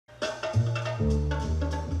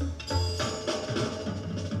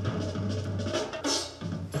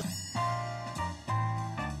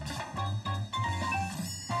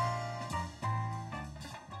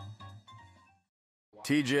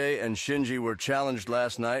TJ and Shinji were challenged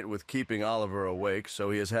last night with keeping Oliver awake,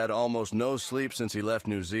 so he has had almost no sleep since he left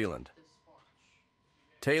New Zealand.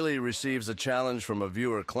 Taylor receives a challenge from a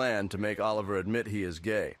viewer clan to make Oliver admit he is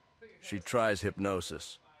gay. She tries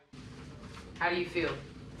hypnosis. How do you feel?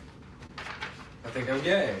 I think I'm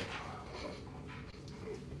gay.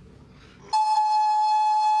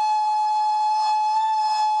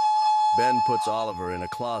 Ben puts Oliver in a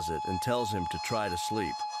closet and tells him to try to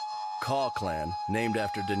sleep. Caw Clan, named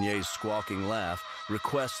after Denye's squawking laugh,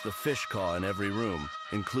 requests the fish caw in every room,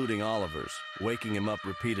 including Oliver's, waking him up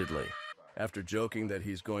repeatedly. After joking that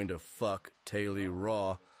he's going to fuck Taylor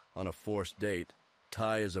raw on a forced date,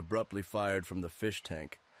 Ty is abruptly fired from the fish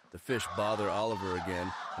tank. The fish bother Oliver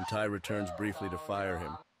again, and Ty returns briefly to fire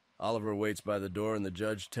him. Oliver waits by the door, and the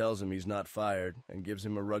judge tells him he's not fired and gives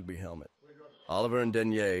him a rugby helmet. Oliver and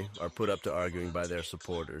Denye are put up to arguing by their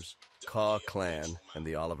supporters, Caw Clan and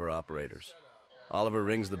the Oliver operators. Oliver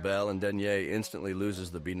rings the bell, and Denye instantly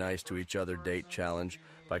loses the be nice to each other date challenge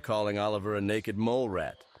by calling Oliver a naked mole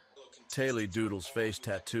rat. Taylor doodles face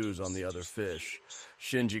tattoos on the other fish.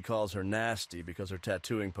 Shinji calls her nasty because her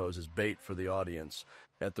tattooing poses bait for the audience.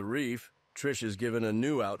 At the reef, Trish is given a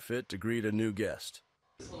new outfit to greet a new guest.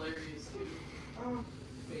 It's hilarious, dude.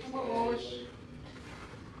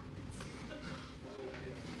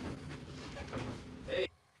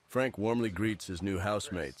 Frank warmly greets his new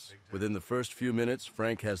housemates. Within the first few minutes,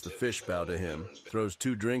 Frank has the fish bow to him, throws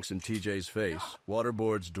 2 drinks in TJ's face,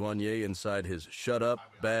 waterboards Douanier inside his shut up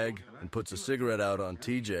bag, and puts a cigarette out on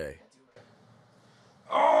TJ.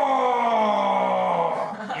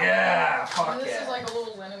 Oh! Yeah! Fuck This yeah. is like a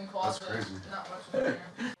little linen closet. That's crazy. Not much in there.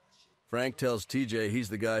 Frank tells TJ he's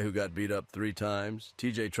the guy who got beat up 3 times.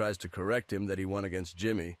 TJ tries to correct him that he won against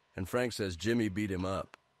Jimmy, and Frank says Jimmy beat him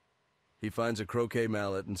up. He finds a croquet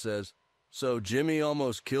mallet and says, "So Jimmy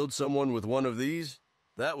almost killed someone with one of these?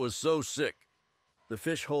 That was so sick." The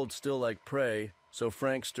fish hold still like prey, so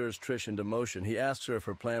Frank stirs Trish into motion. He asks her if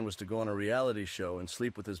her plan was to go on a reality show and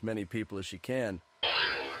sleep with as many people as she can.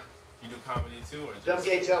 You do comedy too, or Dumb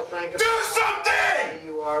gay tell Frank. do something! Here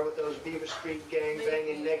you are with those Beaver Street gang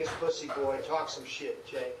banging niggas pussy boy. Talk some shit,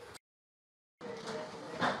 Jay.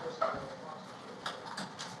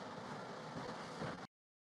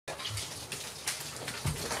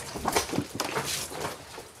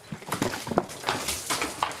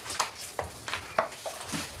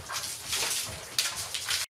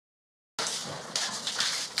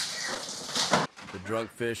 The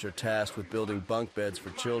drunk fish are tasked with building bunk beds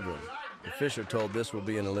for children. The fish are told this will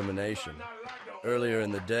be an elimination. Earlier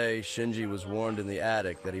in the day, Shinji was warned in the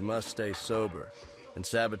attic that he must stay sober and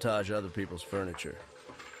sabotage other people's furniture.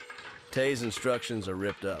 Tay's instructions are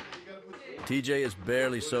ripped up. TJ is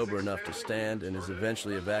barely sober enough to stand and is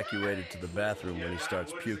eventually evacuated to the bathroom when he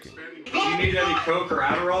starts puking. Do you need any Coke or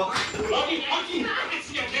Adderall?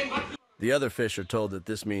 The other fish are told that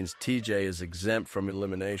this means TJ is exempt from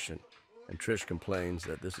elimination, and Trish complains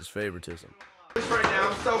that this is favoritism. Right now,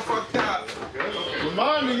 I'm so fucked up.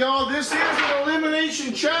 Reminder, y'all, this is an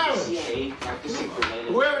elimination challenge.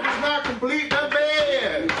 Whoever does not complete the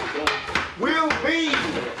bed will be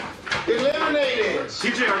eliminated.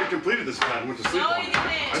 TJ already completed this plan, went to sleep on it.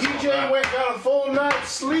 TJ got a full night's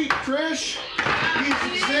sleep, Trish. He's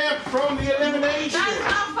exempt from the elimination. That's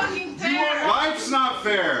not fucking fair. Life's not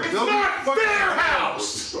fair. It's not fair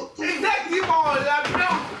house! Exactly, you all that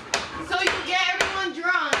milk. So you get everyone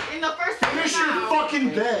drunk in the first Finish your fucking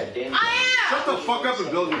bed. I Shut am! the fuck up and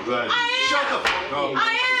build your bed. I am! Shut the fuck up. I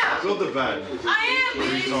am! Build the bed. I am,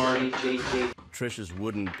 bitch! Retard. Trish's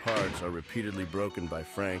wooden parts are repeatedly broken by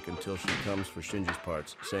Frank until she comes for Shinji's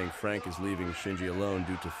parts, saying Frank is leaving Shinji alone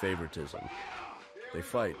due to favoritism. They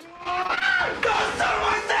fight. Don't start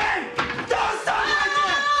my thing! Don't start my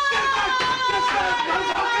thing!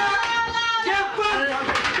 Get back!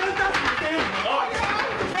 Get back!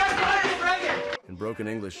 In broken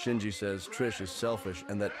English, Shinji says Trish is selfish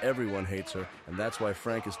and that everyone hates her, and that's why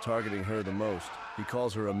Frank is targeting her the most. He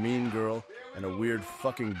calls her a mean girl and a weird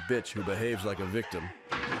fucking bitch who behaves like a victim.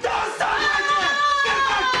 Don't start my thing!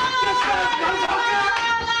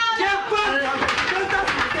 Get back!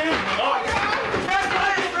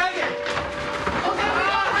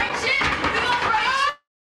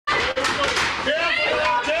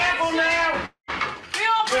 Careful now!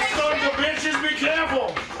 The sons of bitches, be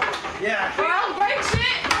careful! Yeah. We don't break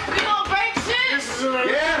shit! We don't break shit! This is an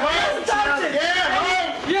elimination challenge.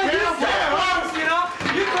 You know?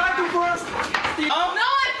 You tried to first. No, I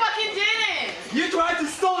fucking didn't! You tried to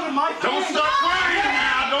steal my thing. Don't start crying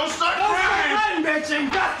now! Don't start crying! Bitch,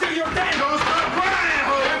 and got to your thing. Don't start crying,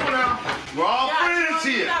 ho! Careful now! We're all friends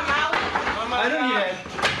here! I don't need it.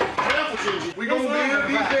 Careful, Shinji. We gonna be here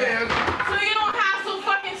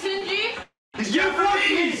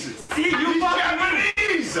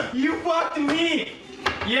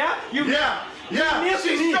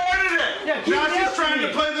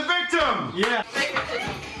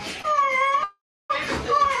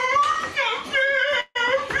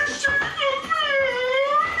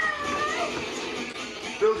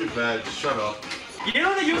bad. Shut up. You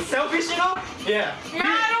know that you're selfish, you know? Yeah. Yeah,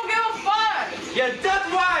 I don't give a fuck. Yeah,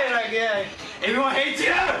 that's why, like, yeah, everyone hates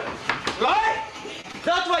you, right?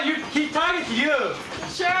 That's why he targets you.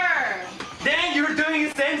 Sure. Then you're doing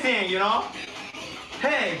the same thing, you know?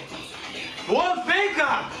 Hey, one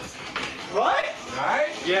finger, right? Right?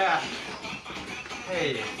 Yeah.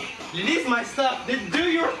 Hey, release my stuff. Then do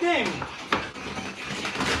your thing.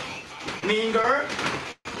 Mean girl.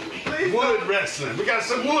 Please wood wrestling. We got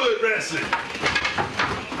some wood wrestling.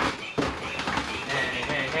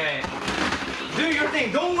 Hey. Do your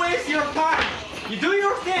thing. Don't waste your time. You do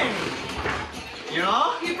your thing. You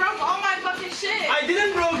know? You broke all my fucking shit. I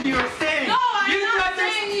didn't broke your thing. No, I'm You not tried to-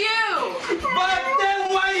 saying you. But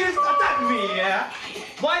then why you attack me, yeah?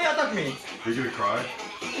 Why you attack me? Are you gonna cry?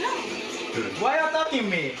 Good. Why you attacking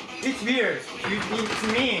me? It's weird. It's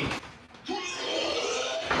mean.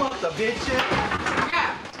 What the bitch?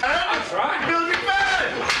 Yeah. I'm trying. Build your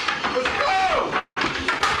bed! Let's go!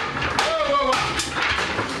 Whoa.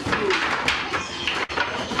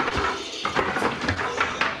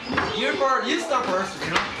 You start first, you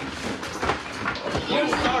know? You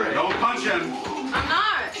started. Don't punch him. I'm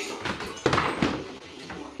not.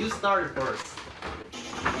 You started first.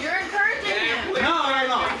 You're encouraging him. No.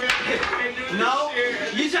 No,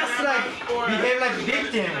 you just like behave like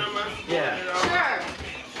victim. Yeah. Sure.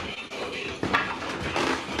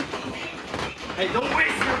 Hey, don't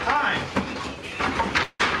waste your time.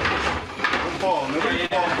 Don't fall. Never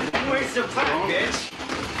fall. Don't waste your time, bitch.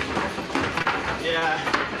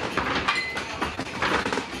 Yeah.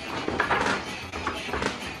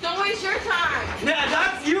 Don't waste your time. Yeah,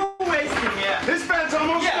 that's you wasting, yeah. This bed's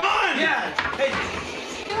almost done! Yeah. Hey,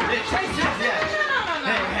 taste this, yeah.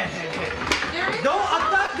 No. Hey. There is Don't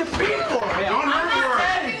attack the people. Yeah. Don't I'm hurt not her.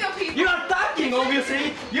 attacking the people. You're attacking,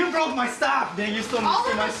 obviously. You broke my stuff, then you stole All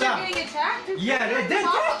of my us are stuff. getting attacked. Yeah, then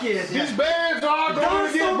take it. These bands are going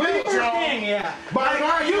Don't to get stop beat, your y'all. thing, yeah. By Like,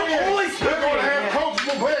 my you hands, always they're going to have yeah.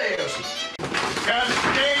 comfortable players. Gotta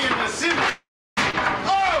stay in the city.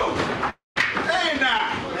 Oh! Hey now!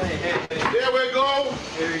 Hey. There we go.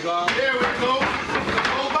 Here we go. There we go.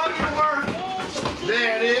 Go back to work.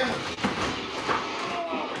 There it is.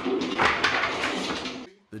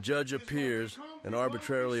 The judge appears and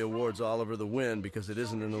arbitrarily awards Oliver the win because it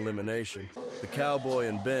isn't an elimination. The cowboy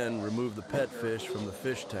and Ben remove the pet fish from the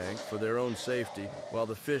fish tank for their own safety, while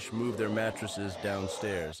the fish move their mattresses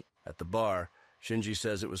downstairs. At the bar, Shinji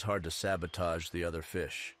says it was hard to sabotage the other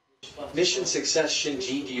fish. Mission success,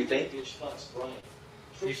 Shinji, do you think?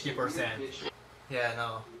 50%. Yeah,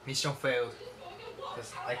 no. Mission failed.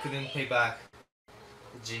 Because I couldn't pay back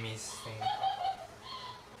Jimmy's thing.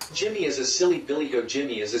 Jimmy is a silly Billy Goat.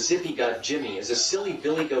 Jimmy is a zippy god. Jimmy is a silly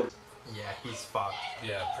Billy Goat. Yeah, he's fucked.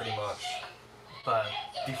 Yeah, pretty much. But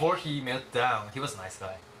before he melted down, he was a nice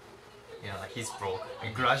guy. You know, like he's broke.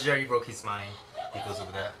 And gradually broke his mind because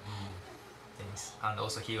of that things. And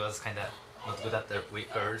also he was kind of not good at the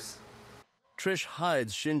weak girls. Trish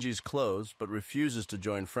hides Shinji's clothes but refuses to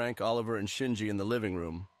join Frank, Oliver, and Shinji in the living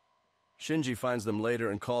room. Shinji finds them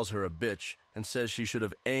later and calls her a bitch and says she should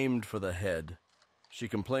have aimed for the head. She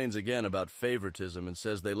complains again about favoritism and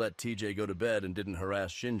says they let TJ go to bed and didn't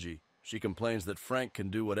harass Shinji. She complains that Frank can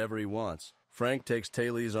do whatever he wants. Frank takes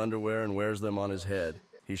Taylor's underwear and wears them on his head.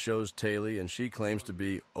 He shows Taylor and she claims to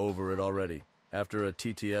be over it already. After a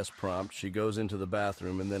TTS prompt, she goes into the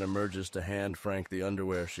bathroom and then emerges to hand Frank the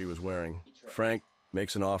underwear she was wearing. Frank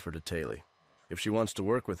makes an offer to Taylor. If she wants to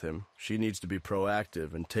work with him, she needs to be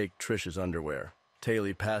proactive and take Trish's underwear.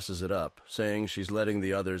 Taylor passes it up, saying she's letting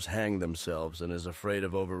the others hang themselves and is afraid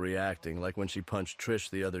of overreacting, like when she punched Trish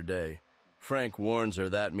the other day. Frank warns her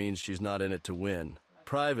that means she's not in it to win.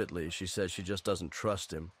 Privately, she says she just doesn't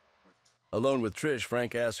trust him. Alone with Trish,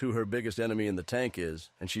 Frank asks who her biggest enemy in the tank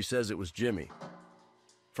is, and she says it was Jimmy.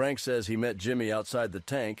 Frank says he met Jimmy outside the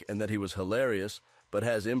tank and that he was hilarious, but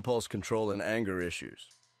has impulse control and anger issues.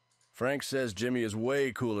 Frank says Jimmy is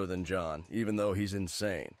way cooler than John, even though he's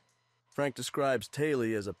insane. Frank describes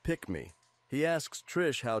Taylor as a pick-me. He asks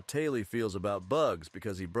Trish how Taylor feels about bugs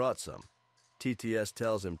because he brought some. TTS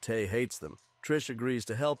tells him Tay hates them. Trish agrees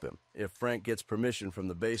to help him if Frank gets permission from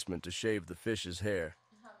the basement to shave the fish's hair.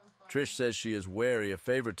 Trish says she is wary of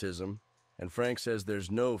favoritism, and Frank says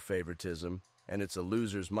there's no favoritism, and it's a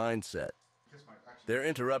loser's mindset. They're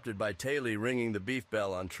interrupted by Taylor ringing the beef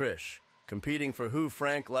bell on Trish. Competing for who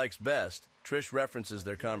Frank likes best, Trish references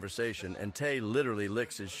their conversation, and Tay literally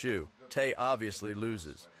licks his shoe. Tay obviously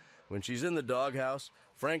loses. When she's in the doghouse,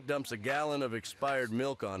 Frank dumps a gallon of expired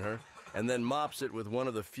milk on her, and then mops it with one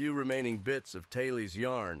of the few remaining bits of Taylor's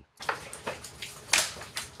yarn.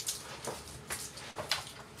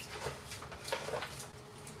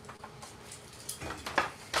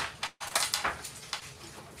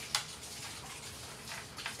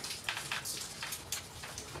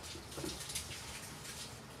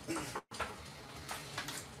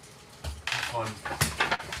 one.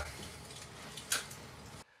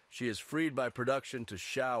 She is freed by production to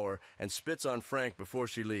shower and spits on Frank before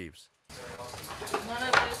she leaves. None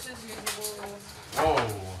of this is usable.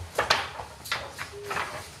 Oh.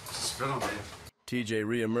 Spit on me. TJ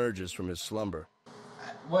reemerges from his slumber.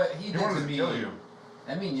 What he He did wanted to to me. kill you.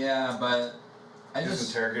 I mean, yeah, but I He was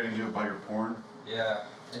just. interrogating you about your porn. Yeah.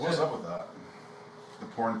 What's up with that? The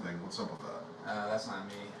porn thing. What's up with that? That's not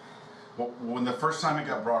me. Well, when the first time it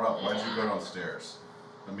got brought up, why did you go downstairs?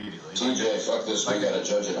 Immediately. TJ, fuck this. We got a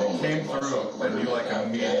judge at home. It came through, and you like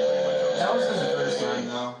immediately. That wasn't the first time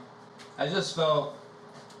though. I just felt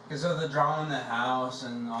because of the drama in the house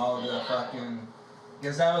and all the fucking.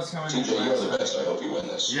 Because that was coming. TJ, you're the best. I hope you win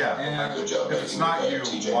this. Yeah. And Good job. If it's not you,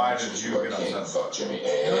 TJ, why did you get upset? Fuck Jimmy.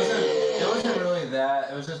 it wasn't really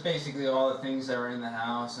that. It was just basically all the things that were in the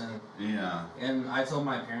house Yeah. and I told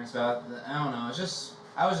my parents about it. I don't know. It's just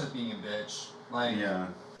I was just being a bitch. Like. Yeah.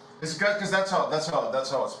 It's good because that's how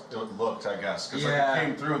it looked, I guess. Because Yeah. like it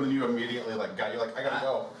came through, and then you immediately like I gotta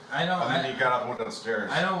go. I don't. And then you got up and went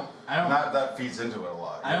downstairs. I don't. That feeds into it a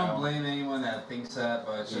lot. I don't blame anyone that thinks that,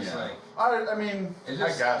 but it's just like. I mean, It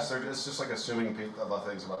just- I guess it's just like assuming a lot of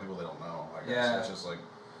things about people they don't know. I guess Yeah. it's just like,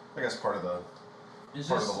 I guess part of the It's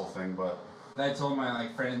part of just the whole thing. But I told my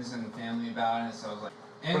like friends and family about it, so I was like.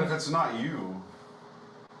 And but if it's not you,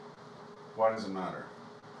 why does it matter?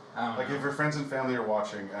 I don't Like know. if your friends and family are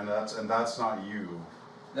watching and that's not you,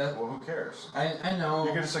 That, well, who cares? I know.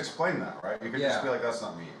 You could just explain that, right? You could just Yeah. be like, that's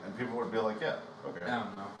not me, and people would be like, yeah, okay. I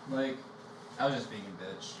don't know. Like, I was just being a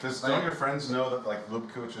bitch. Because like, don't your friends know that like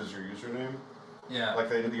Lube Cooch is your username? Yeah. Like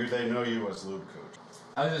they know you as Lube Cooch.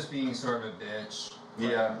 I was just being sort of a bitch.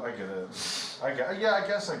 Yeah, I get it. I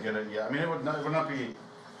guess I get it. Yeah, I mean it would not be.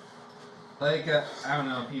 Like, I don't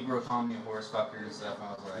know. People were calling me a horse fucker and stuff. I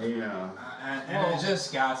was like, Yeah. and Well, it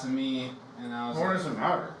just got to me, and I was What like, does it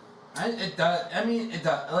matter? it does. I mean, it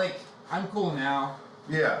does. Like, I'm cool now.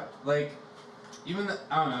 Yeah. Like, I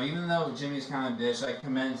don't know. Even though Jimmy's kind of a bitch, I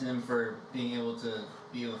commend him for being able to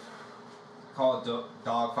call a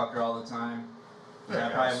dog fucker all the time. Yeah, I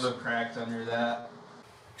probably would have cracked under that.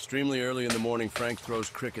 Extremely early in the morning, Frank throws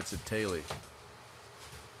crickets at Taylor.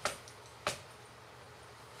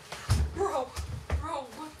 Bro,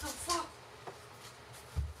 what the fuck?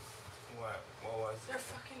 What was They're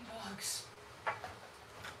fucking bugs.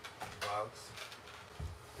 bugs?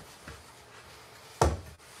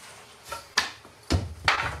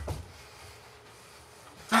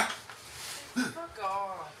 Fuck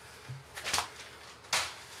off.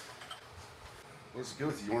 What's good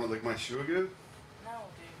with you? You want to lick my shoe again? No,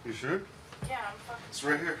 dude. You sure? Yeah, I'm fucking. It's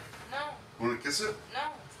right here. No, Want to kiss it? no,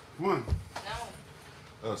 Come on. no.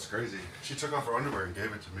 Oh, it's crazy. She took off her underwear and gave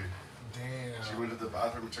it to me. Damn. She went to the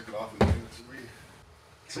bathroom and took it off and gave it to me.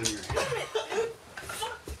 It's in your hand.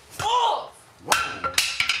 Fuck off! Whoa.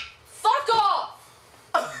 Fuck off!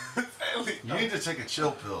 You need to take a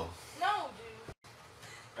chill pill. No, dude.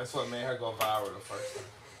 That's what made her go viral the first time.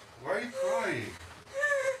 Why are you crying?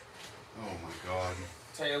 Oh my god.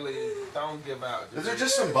 Taylor, don't give out. These are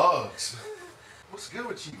just some bugs. What's good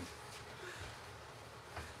with you?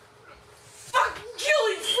 Fucking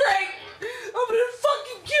killing Frank! I'm gonna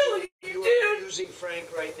fucking kill you, You are dude! abusing Frank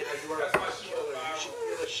right now. You are a fucking killer. You should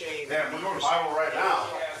feel ashamed. Damn, we're going viral right now.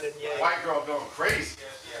 White girl going crazy.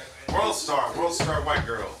 World star white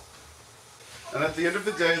girl. And at the end of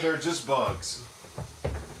the day, they're just bugs.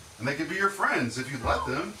 And they can be your friends if you let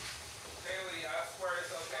them. Taylor, I swear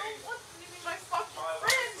it's okay. What do you mean my fucking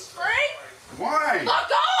friends, Frank? Why?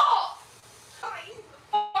 Fuck off! I eat the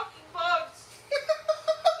fucking bugs.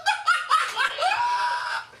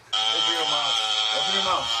 Open your mouth. Open your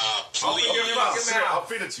mouth. Open your fucking mouth. I'll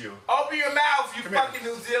feed it to you. Open your mouth, you Come here. fucking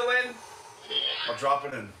New Zealand. I'll drop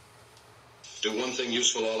it in. Do one thing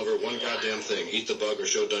useful, Oliver. One goddamn thing. Eat the bug or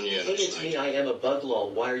show Dunyan Hey, it's me, I am a bug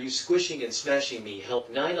lol. Why are you squishing and smashing me?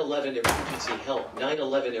 Help 911 emergency help.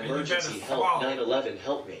 911 emergency help. 911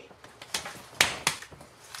 help me.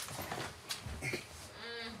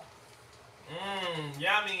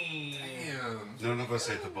 Yummy. Damn. None of us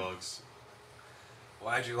ate the bugs.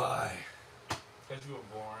 Why'd you lie? Because you were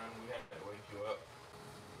boring. We had to wake you up.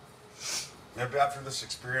 Maybe after this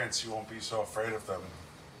experience, you won't be so afraid of them.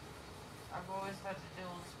 I've always had to deal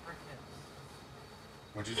with crickets.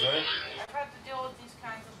 What'd you say? I've had to deal with these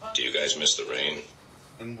kinds of bugs. Do you guys miss the rain?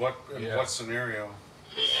 In what scenario?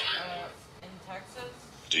 In Texas,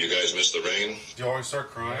 Do you guys miss the rain? Do you always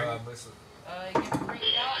start crying? Listen. I get freaked out when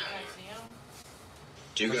I see them.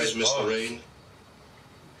 Do you They're guys just miss the bugs. rain?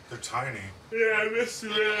 They're tiny. Yeah, I miss the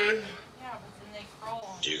rain. Yeah, but then they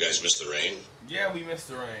crawl on Do you guys miss the rain? Yeah, we missed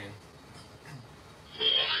the rain.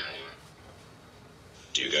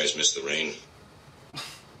 Do you guys miss the rain?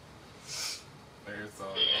 there, so.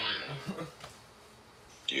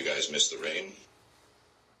 Do you guys miss the rain?